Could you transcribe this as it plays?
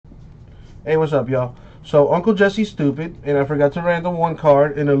Hey, what's up, y'all? So, Uncle Jesse's stupid, and I forgot to random one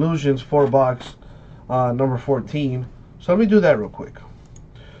card in Illusions 4-box, number 14. So, let me do that real quick.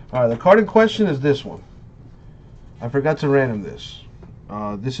 Alright, the card in question is this one. I forgot to random this.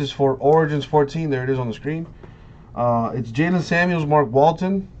 This is for Origins 14. There it is on the screen. It's Jalen Samuels, Mark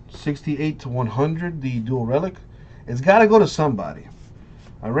Walton, 68 to 100, the dual relic. It's got to go to somebody.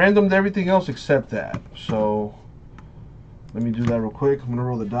 I randomed everything else except that. So, let me do that real quick. I'm going to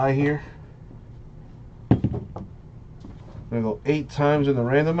roll the die here. I'm going to go 8 times in the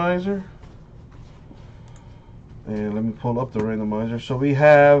randomizer. And let me pull up the randomizer. So we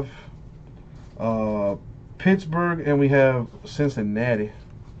have Pittsburgh and we have Cincinnati.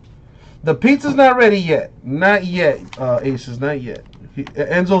 The pizza's not ready yet. Not yet, Aces. Not yet.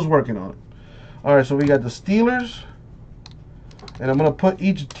 Enzo's working on it. Alright, so we got the Steelers. And I'm going to put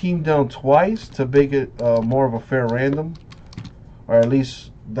each team down twice to make it more of a fair random. Or at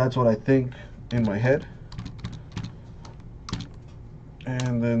least that's what I think in my head.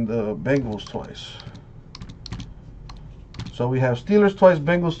 And then the Bengals twice. So we have Steelers twice,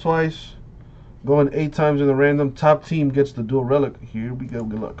 Bengals twice. Going 8 times in the random. Top team gets the dual relic. Here we go.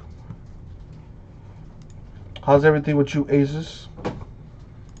 Good luck. How's everything with you, Aces?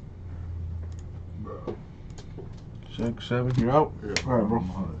 6, 7. You're out? Yeah, all right, bro.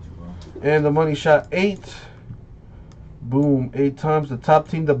 bro. And the money shot 8. Boom. 8 times. The top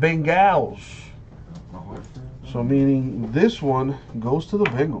team, the Bengals. So meaning this one goes to the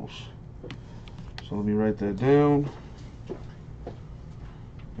Bengals. So let me write that down.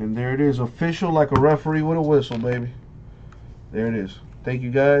 And there it is. Official like a referee with a whistle, baby. There it is. Thank you,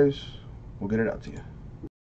 guys. We'll get it out to you.